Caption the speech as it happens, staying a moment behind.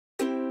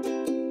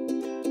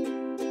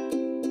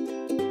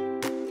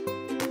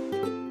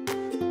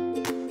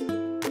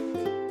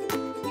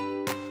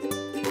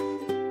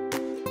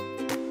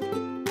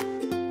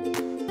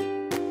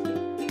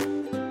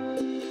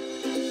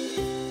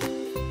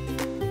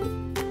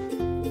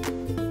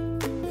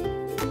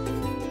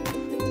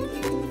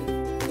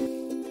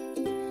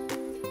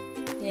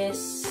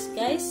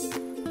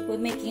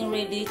making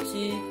ready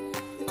to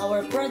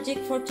our project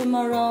for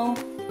tomorrow,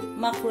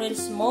 mackerel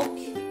smoke,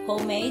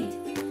 homemade.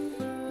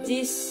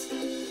 This,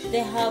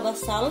 they have a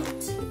salt,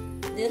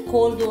 the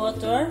cold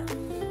water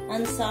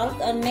and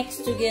salt are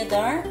mixed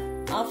together.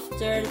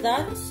 After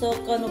that, so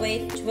can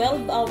wait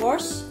 12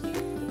 hours,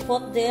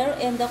 put there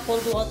in the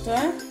cold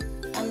water,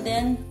 and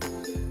then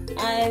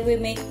I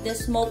will make the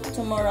smoke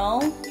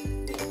tomorrow.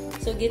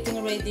 So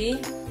getting ready,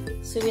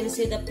 so we'll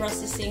see the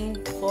processing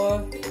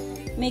for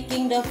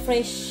making the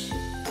fresh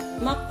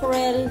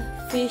mackerel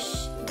fish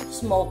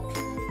smoke.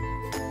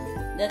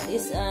 That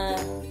is a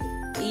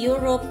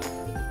Europe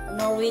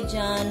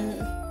Norwegian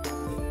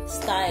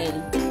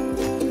style.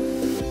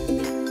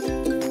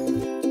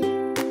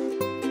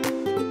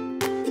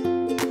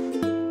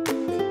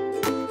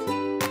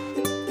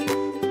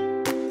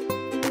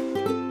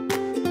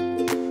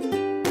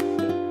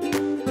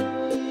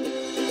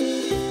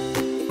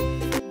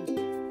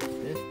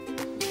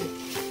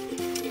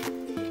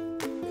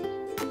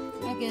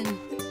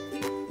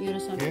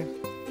 Okay.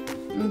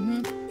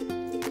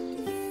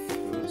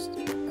 First.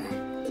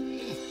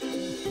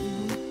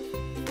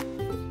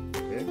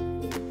 Okay.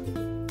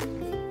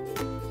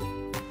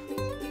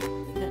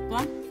 That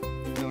one?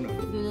 No.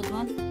 Do that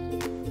one?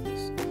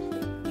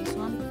 This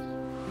one?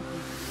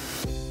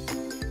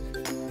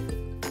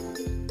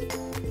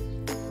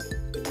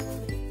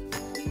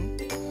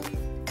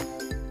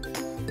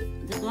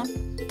 That one?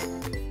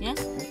 Yes?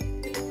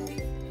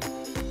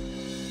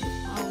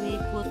 How we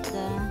put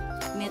the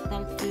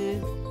metal to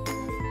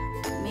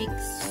make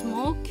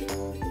smoke.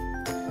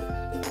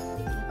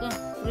 Okay,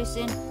 press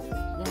in.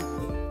 Then.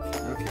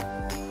 Okay.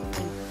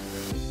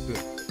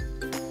 Good.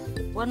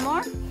 One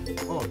more?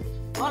 All.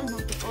 All,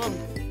 okay, all.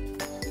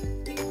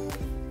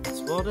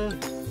 It's water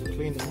to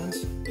clean the hands.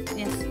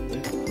 Yes,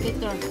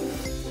 later.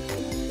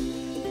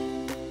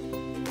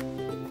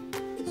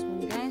 This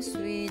one, guys,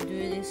 we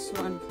do this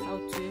one. How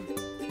to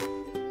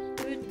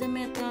put the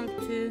metal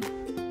to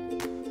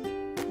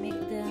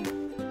make the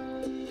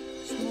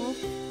smoke,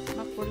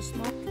 mackerel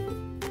smoke.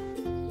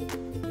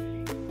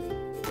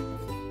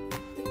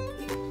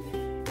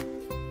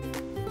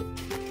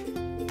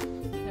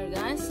 Here,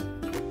 guys,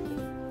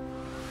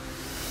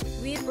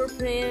 we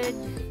prepared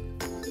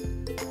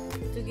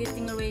to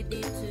getting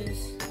ready to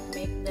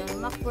make the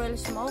mackerel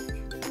smoke.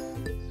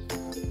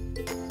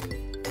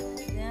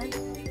 Then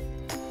we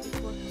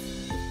put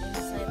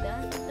inside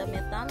the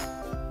metal.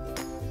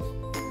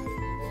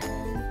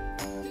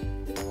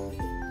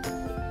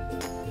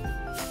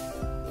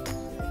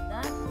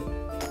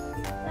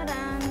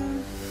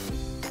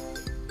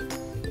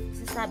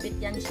 Sabit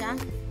yan siya.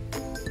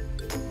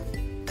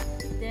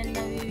 Then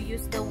we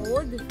use the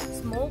wood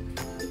smoke.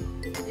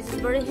 This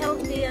is very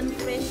healthy and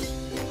fresh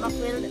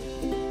mackerel.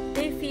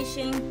 Day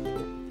fishing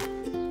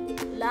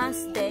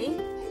last day.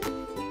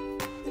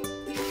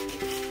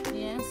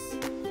 Yes.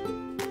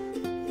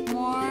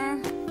 More.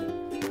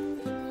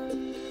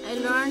 I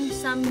learned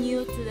some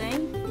new today.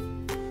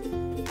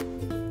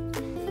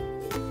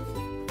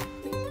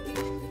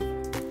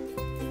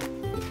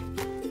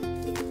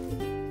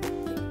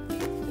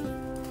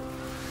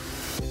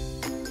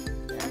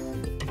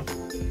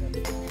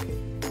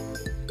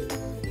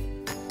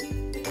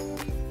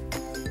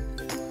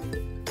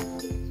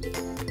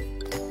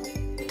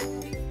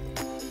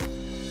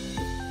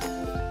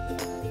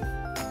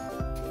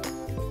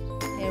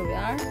 Here we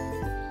are.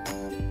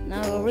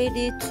 Now we're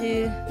ready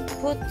to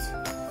put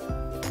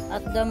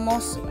at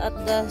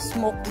the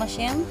smoke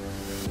machine.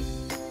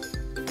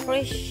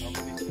 Fresh.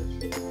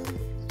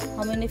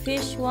 How many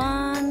fish?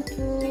 1,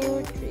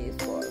 2, 3,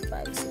 4,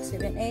 5, 6,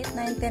 7, 8,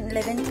 9, 10,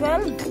 11,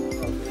 12.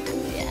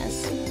 Yes.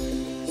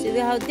 So we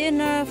have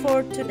dinner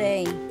for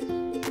today.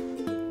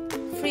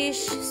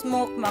 Fish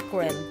smoked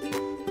mackerel.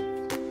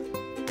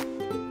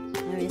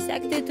 I'm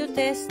excited to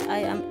test.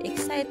 I am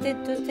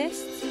excited to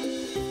test.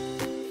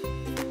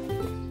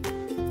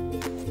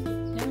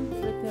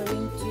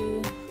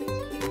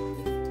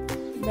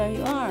 There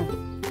you are.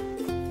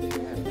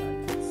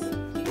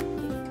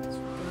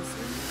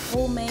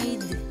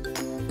 Homemade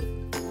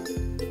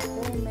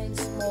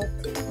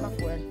smoked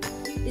mackerel.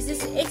 This is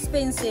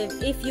expensive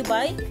if you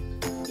buy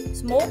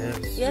smoke.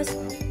 Yes,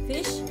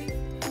 fish.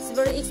 It's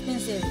very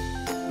expensive.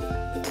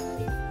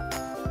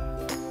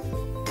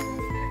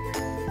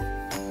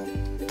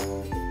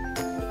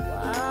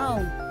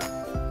 Wow,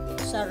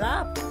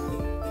 sarap.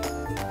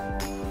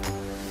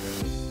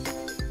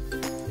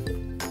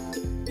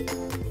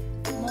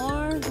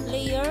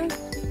 Layer.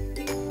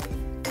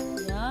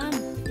 Yan.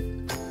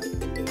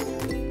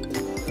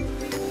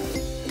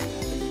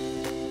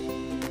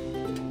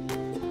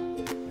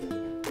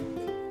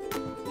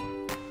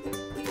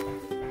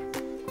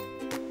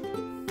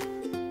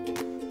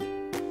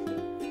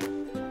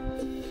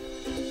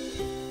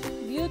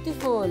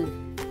 Beautiful.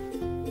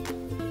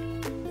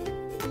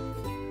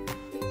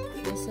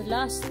 This is the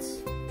last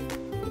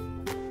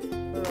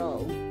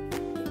row.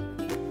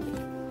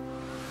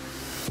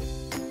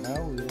 Now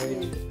we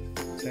wait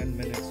 10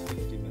 minutes,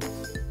 50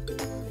 minutes.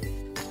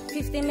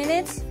 15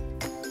 minutes?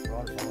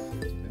 Or 50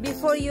 minutes.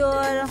 Before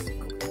your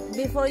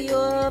before you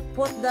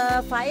put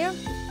the fire?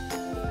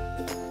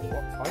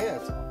 What fire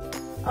it's on?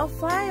 Oh,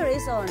 fire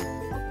is on.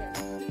 Okay.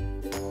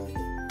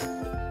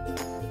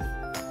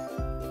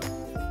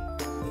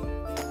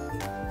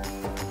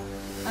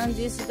 And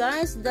this,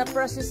 guys, the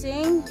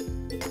processing,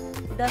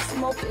 the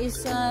smoke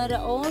is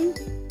on.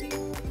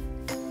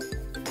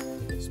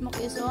 Smoke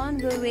is on.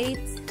 We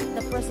wait.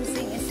 The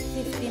processing is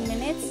 15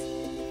 minutes,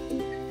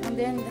 and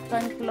then the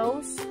can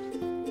close.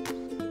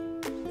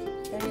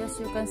 And as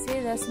you can see,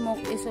 the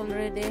smoke is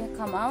already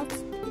come out.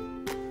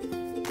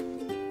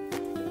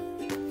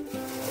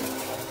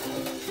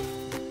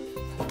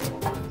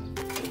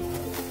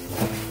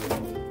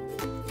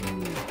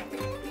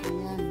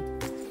 Ayan,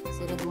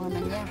 sirabuhan na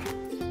niya.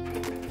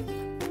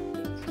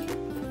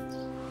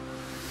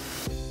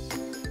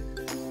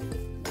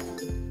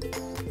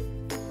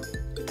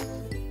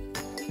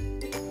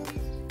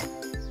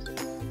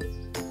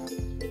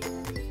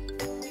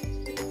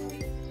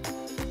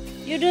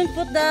 You didn't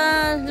put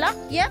the lock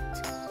yet?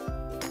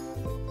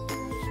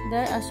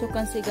 There, as you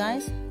can see,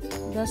 guys,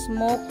 the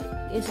smoke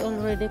is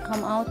already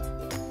come out.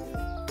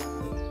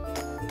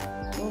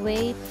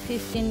 Wait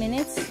 15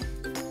 minutes.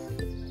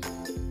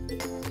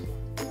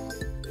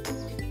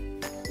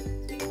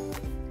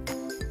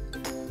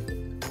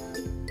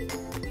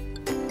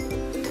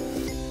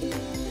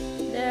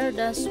 There,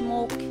 the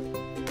smoke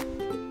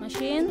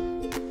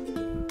machine,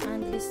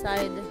 and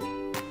beside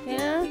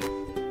here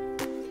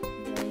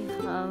they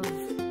have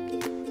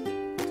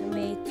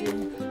tomato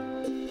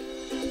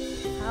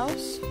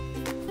house,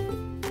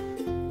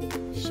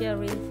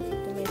 cherry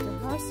tomato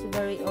house,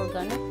 very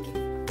organic.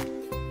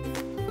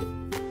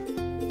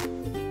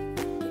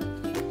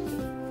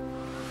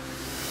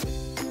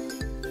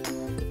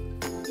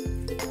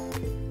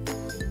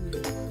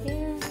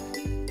 Here,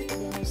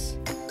 there's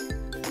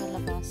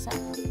kalabasa.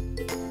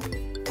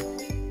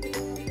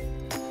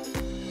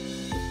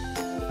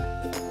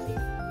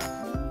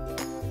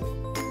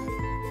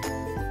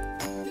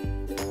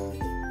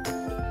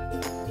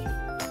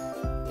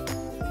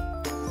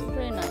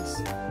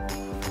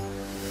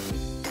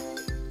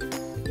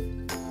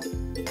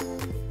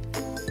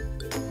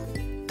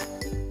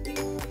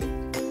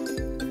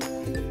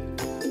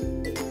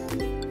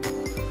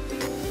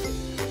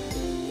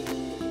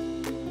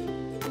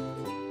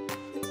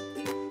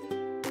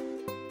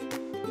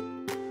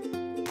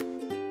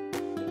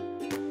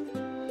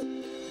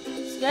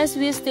 Guys,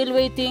 we're still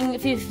waiting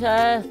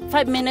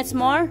 5 minutes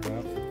more,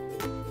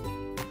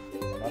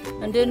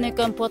 and then you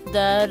can put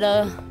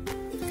the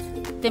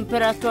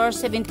temperature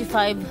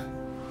 75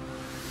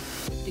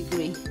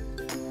 degree.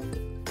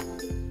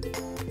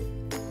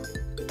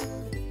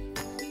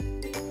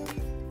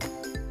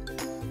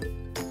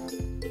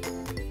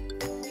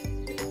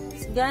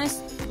 So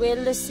guys,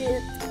 we'll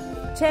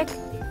check.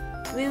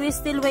 We will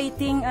still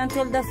waiting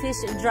until the fish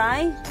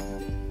dry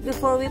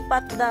before we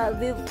put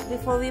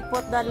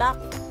the lock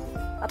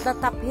at the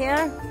top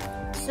here,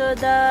 so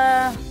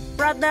the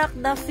product,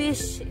 the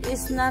fish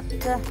is not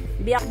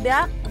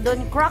biak-biak,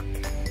 don't crack.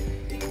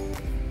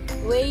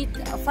 Wait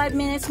 5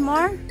 minutes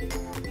more.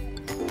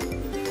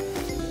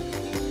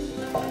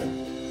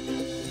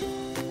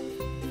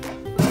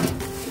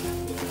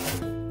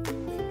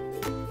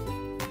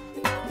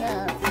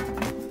 Yeah.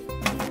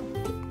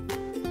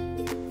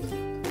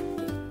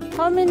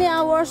 How many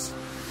hours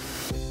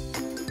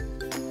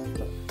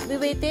we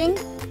waiting?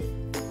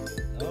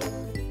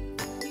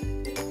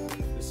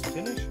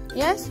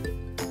 Yes?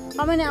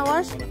 How many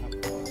hours?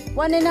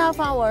 1.5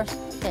 hours.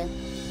 Okay.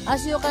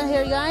 As you can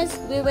hear, guys,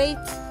 we wait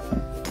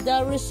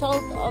the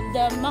result of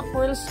the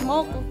mackerel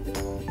smoke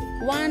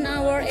 1.5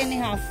 hours.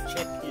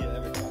 Check here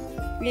every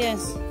time.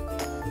 Yes.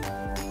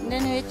 And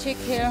then we check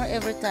here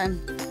every time.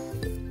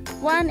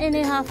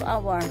 1.5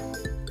 hours.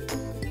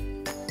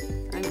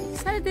 I'm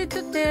excited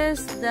to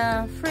test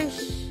the fresh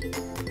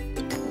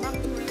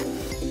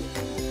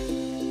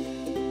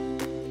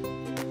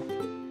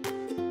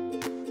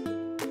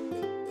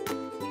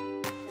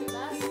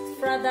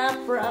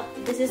mackerel.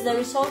 This is the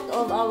result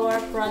of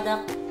our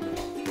product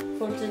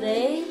for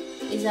today.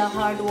 It's a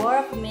hard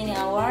work, many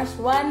hours,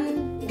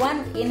 1.5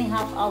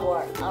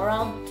 hours,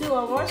 around 2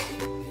 hours.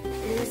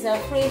 This is a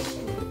fresh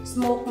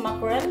smoked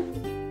mackerel.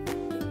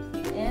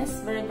 Yes,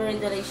 very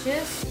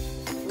delicious.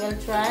 We'll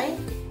try.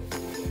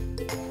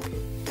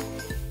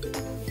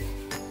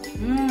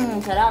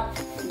 Sarap,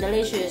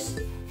 delicious,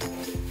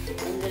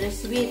 and very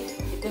sweet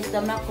because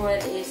the mackerel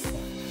is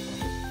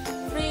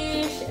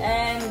fresh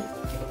and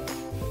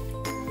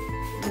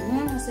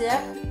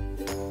sarap,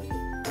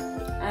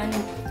 and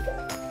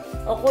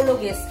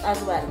ecologist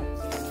as well.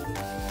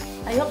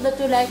 I hope that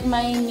you like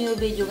my new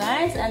video,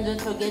 guys, and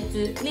don't forget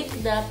to click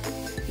the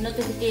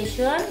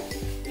notification,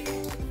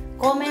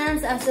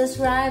 comments, and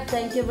subscribe.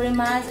 Thank you very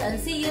much, and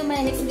see you in my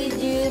next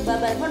video.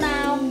 Bye bye for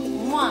now.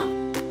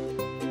 Mwah.